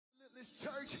This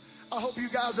church, I hope you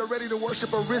guys are ready to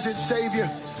worship a risen Savior.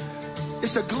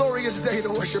 It's a glorious day to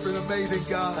worship an amazing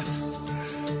God.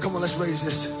 Come on, let's raise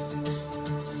this.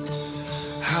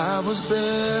 I was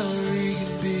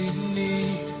buried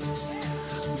beneath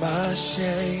my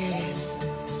shame.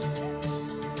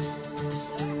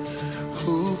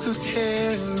 Who could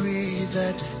carry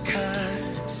that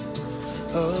kind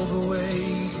of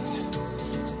weight?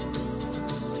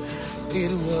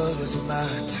 It was my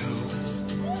turn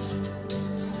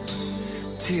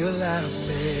till I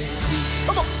met you.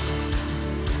 Come on.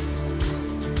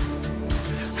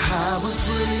 I was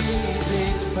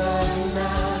sleeping but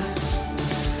not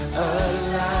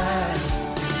alive.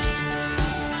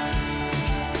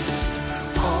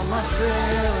 All my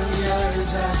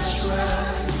failures I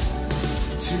tried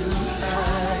to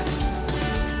hide.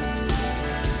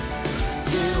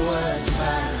 It was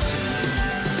my turn.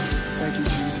 Thank you,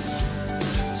 Jesus.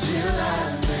 Till I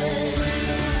met you.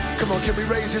 Come on, can we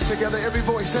raise this together? Every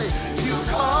voice say, you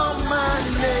called my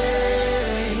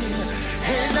name,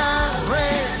 and I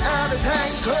ran out of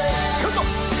that grave. Come on.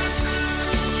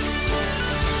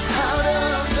 Out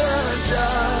of the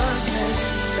darkness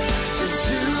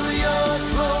into your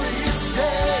glorious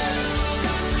day.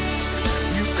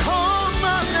 You called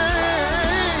my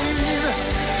name,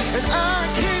 and I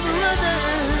came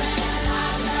running.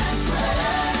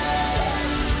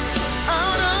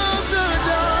 Out of the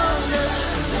darkness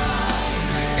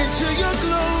into your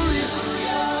glorious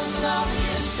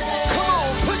day. Come on,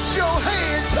 put your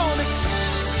hands on it.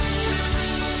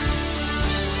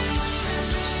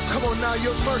 Come on now,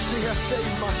 your mercy has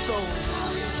saved my soul.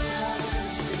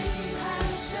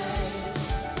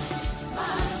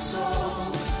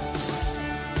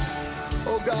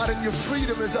 Oh God, and your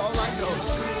freedom is all I know.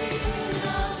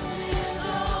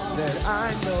 That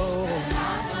I know.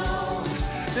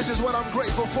 This is what I'm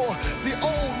grateful for. The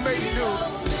old made new.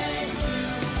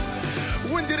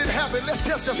 When did it happen? Let's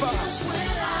testify.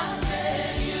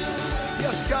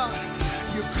 Yes, God,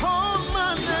 you called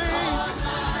my name.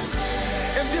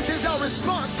 And this is our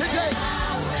response today.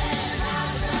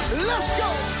 Let's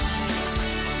go.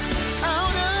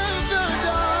 Out of the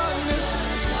darkness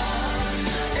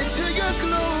into your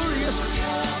glorious.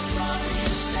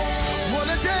 What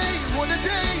a day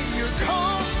you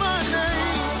called my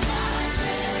name.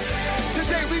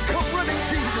 Today we come running,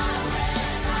 Jesus.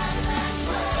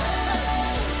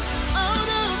 Out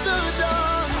of the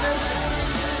darkness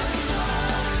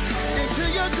into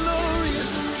your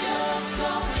glorious.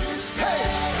 Hey,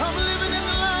 I'm living in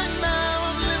the light now.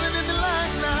 I'm living in the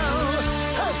light now.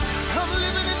 Hey, I'm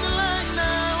living in the light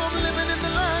now. I'm living in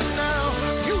the light now.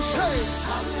 You say,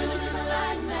 I'm living in the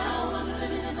light now. I'm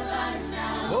living in the light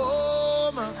now.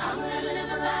 Oh, my. I'm living in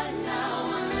the light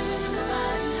now. I'm living in the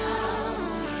light now.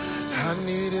 I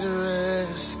needed a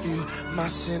rescue. My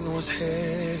sin was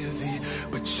heavy,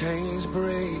 but chains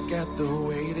break at the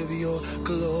weight of your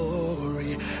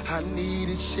glory. I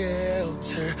needed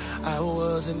shelter. I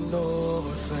was an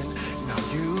orphan. Now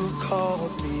you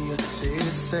called me a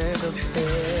citizen of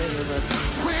heaven.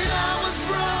 When I was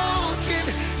broken,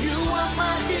 you were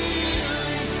my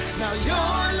healing. Now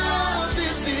your love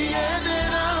is the air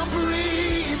that I'm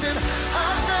breathing.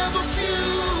 I have a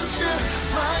future.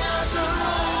 My eyes are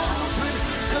open.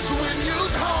 'Cause when you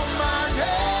call my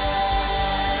name,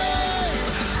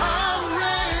 I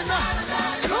ran.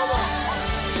 Come on.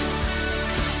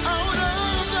 Out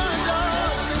of the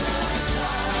darkness.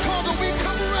 Father, we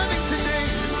come running today.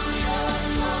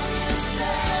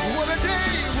 What a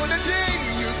day, what a day.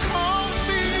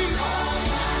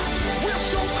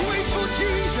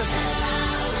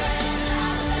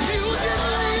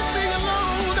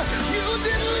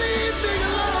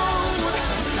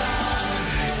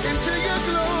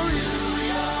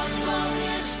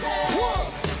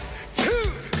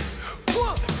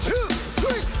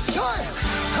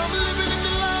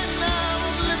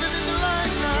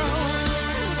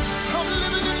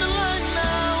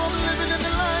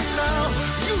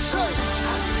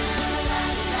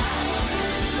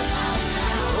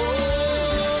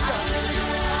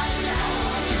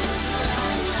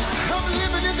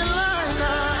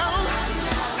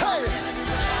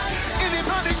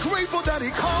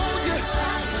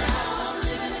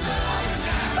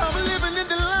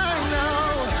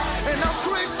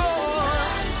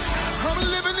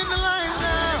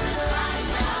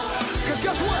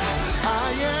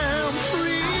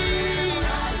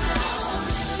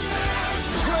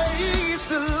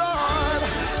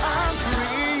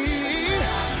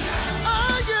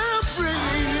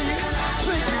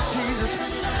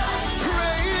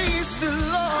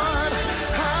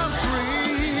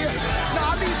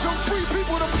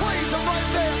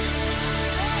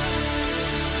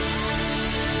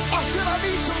 I said I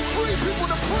need some free people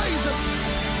to praise him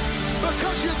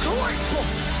because you're grateful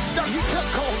that he kept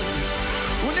calling you.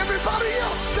 When everybody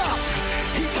else stopped,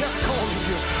 he kept calling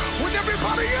you. When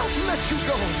everybody else let you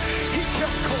go, he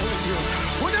kept calling you.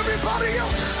 When everybody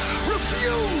else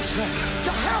refused to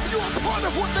have you a part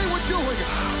of what they were doing,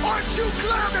 aren't you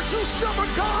glad that you serve a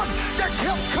God that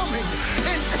kept coming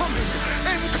and coming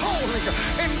and calling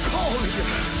and calling?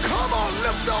 Come on,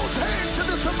 lift those hands to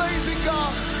this amazing God.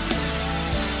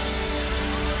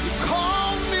 You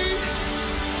called me.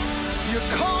 You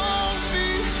called me.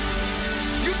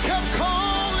 You kept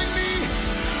calling me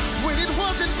when it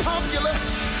wasn't popular.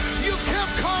 You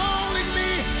kept calling me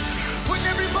when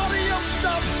everybody else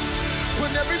stopped.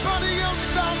 When everybody else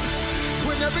stopped.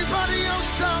 When everybody else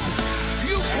stopped.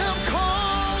 You kept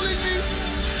calling me.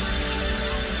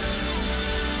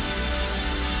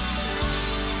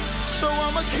 So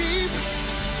I'ma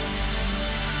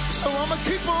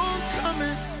keep on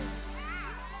coming.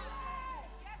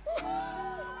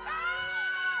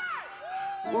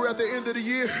 We're at the end of the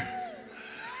year.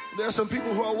 There are some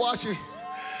people who are watching,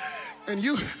 and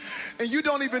you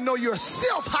don't even know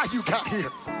yourself how you got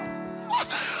here.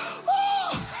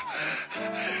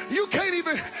 You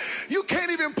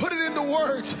can't even put it into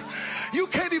words. You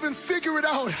can't even figure it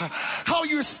out how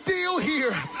you're still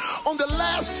here on the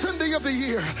last Sunday of the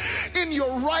year in your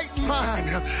right mind.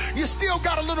 You still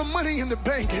got a little money in the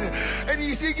bank, and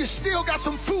you still got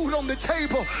some food on the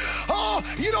table. Oh,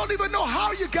 you don't even know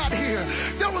how you got here.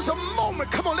 There was a moment,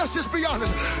 come on, let's just be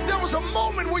honest. There was a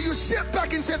moment where you sit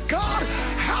back and said, God,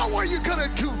 how are you gonna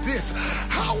do this?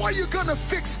 How are you gonna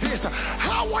fix this?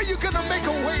 How are you gonna make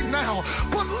a way now?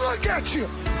 But look at you.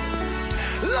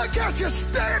 Look at you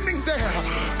standing there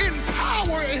in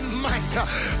power and might,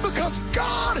 because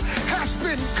God has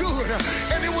been good,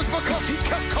 and it was because he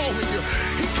kept calling you.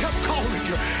 He kept calling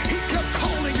you. He kept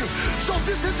calling you. So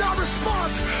this is our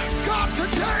response. God,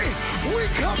 today we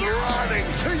come running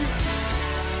to you.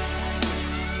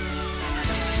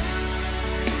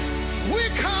 We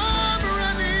come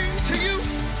running to you.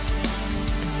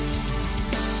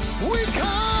 We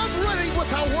come running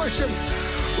with our worship.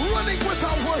 Running with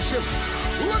our worship.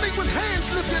 Running with hands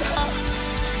lifted high.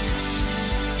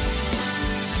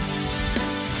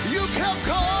 You kept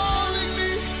calling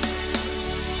me,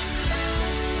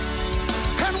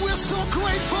 and we're so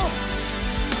grateful.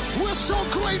 We're so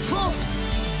grateful.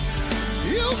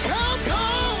 You kept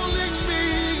calling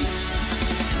me,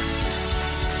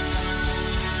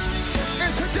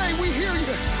 and today we hear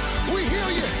you. We hear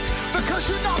you. Because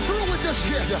you're not through with us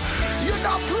yet. You're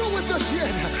not through with us yet.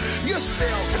 You're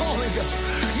still calling us.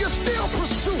 You're still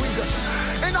pursuing us.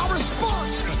 And our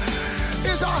response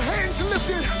is our hands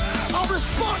lifted. Our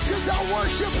response is our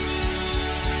worship.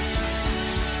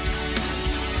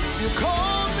 You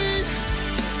called me,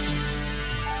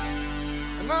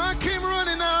 and I came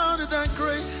running out of that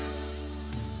grave.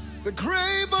 The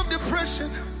grave of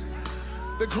depression.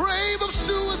 The grave of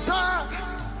suicide.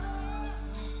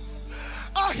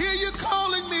 I hear you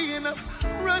calling me, and I'm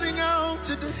running out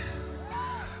today.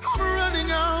 I'm running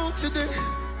out today.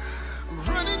 I'm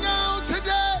running out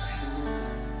today.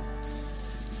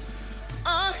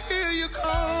 I hear you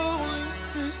calling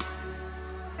me,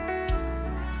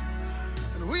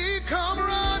 and we come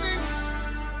running.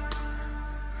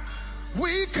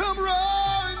 We come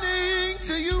running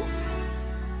to you.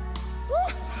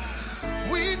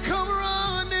 We come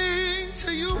running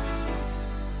to you.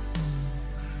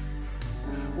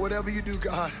 Whatever you do,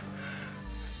 God,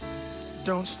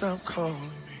 don't stop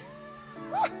calling me.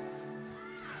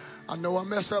 I know I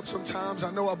mess up sometimes.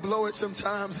 I know I blow it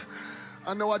sometimes.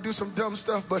 I know I do some dumb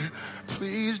stuff, but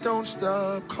please don't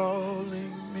stop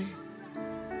calling me.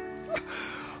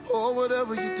 Oh,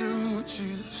 whatever you do,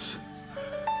 Jesus,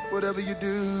 whatever you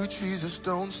do, Jesus,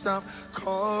 don't stop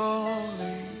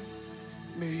calling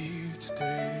me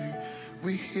today.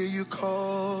 We hear you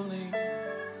calling.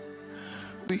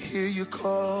 We hear you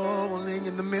calling.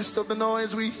 In the midst of the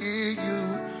noise, we hear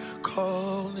you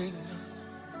calling us.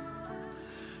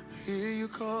 We hear you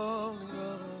calling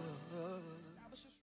us.